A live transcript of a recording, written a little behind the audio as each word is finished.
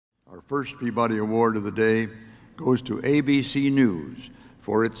first Peabody Award of the day goes to ABC News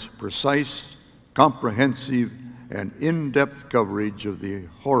for its precise, comprehensive, and in-depth coverage of the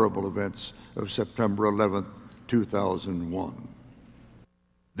horrible events of September 11th, 2001.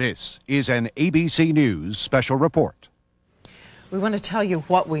 This is an ABC News special report. We want to tell you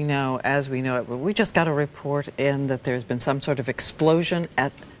what we know as we know it. We just got a report in that there's been some sort of explosion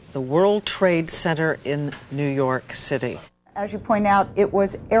at the World Trade Center in New York City. As you point out, it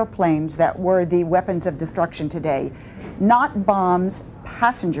was airplanes that were the weapons of destruction today, not bombs,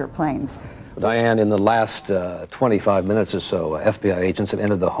 passenger planes. Diane, in the last 25 minutes or so, FBI agents have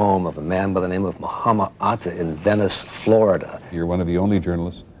entered the home of a man by the name of Muhammad Atta in Venice, Florida. You're one of the only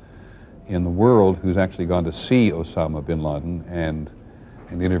journalists in the world who's actually gone to see Osama bin Laden and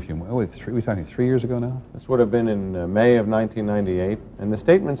interview him. Oh, we're talking 3 years ago now? This would have been in May of 1998, and the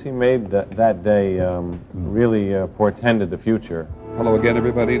statements he made that day really portended the future. Hello again,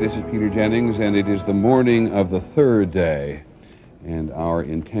 everybody. This is Peter Jennings, and it is the morning of the third day, and our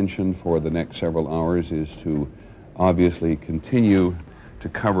intention for the next several hours is to obviously continue to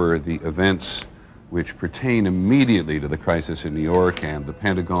cover the events which pertain immediately to the crisis in New York and the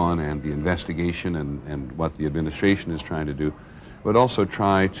Pentagon and the investigation and what the administration is trying to do, but also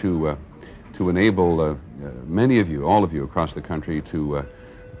try to enable many of you, all of you across the country to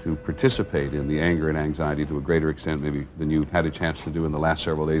participate in the anger and anxiety to a greater extent maybe than you've had a chance to do in the last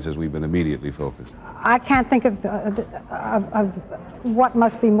several days as we've been immediately focused. I can't think of what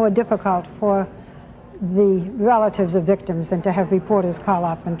must be more difficult for the relatives of victims than to have reporters call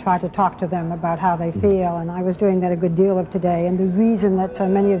up and try to talk to them about how they feel, and I was doing that a good deal of today, and the reason that so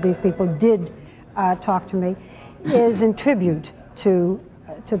many of these people did talk to me is in tribute to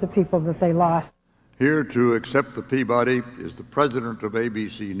the people that they lost. Here to accept the Peabody is the president of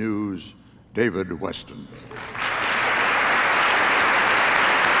ABC News, David Westin.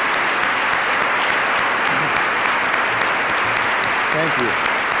 Thank you.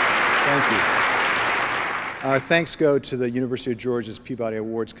 Thank you. Our thanks go to the University of Georgia's Peabody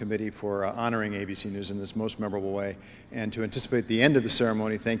Awards Committee for honoring ABC News in this most memorable way. And to anticipate the end of the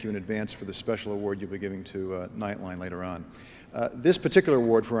ceremony, thank you in advance for the special award you'll be giving to Nightline later on. This particular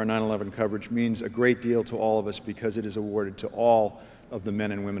award for our 9/11 coverage means a great deal to all of us because it is awarded to all of the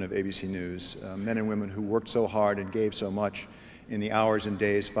men and women of ABC News, men and women who worked so hard and gave so much in the hours and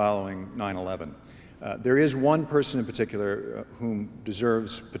days following 9/11. There is one person in particular whom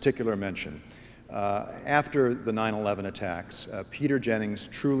deserves particular mention. After the 9/11 attacks, Peter Jennings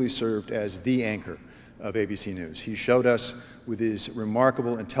truly served as the anchor of ABC News. He showed us with his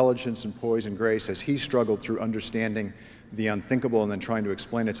remarkable intelligence and poise and grace as he struggled through understanding the unthinkable and then trying to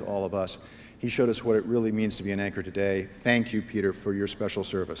explain it to all of us. He showed us what it really means to be an anchor today. Thank you, Peter, for your special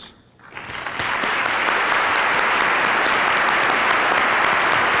service. On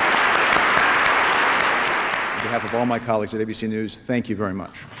behalf of all my colleagues at ABC News, thank you very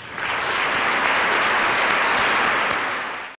much.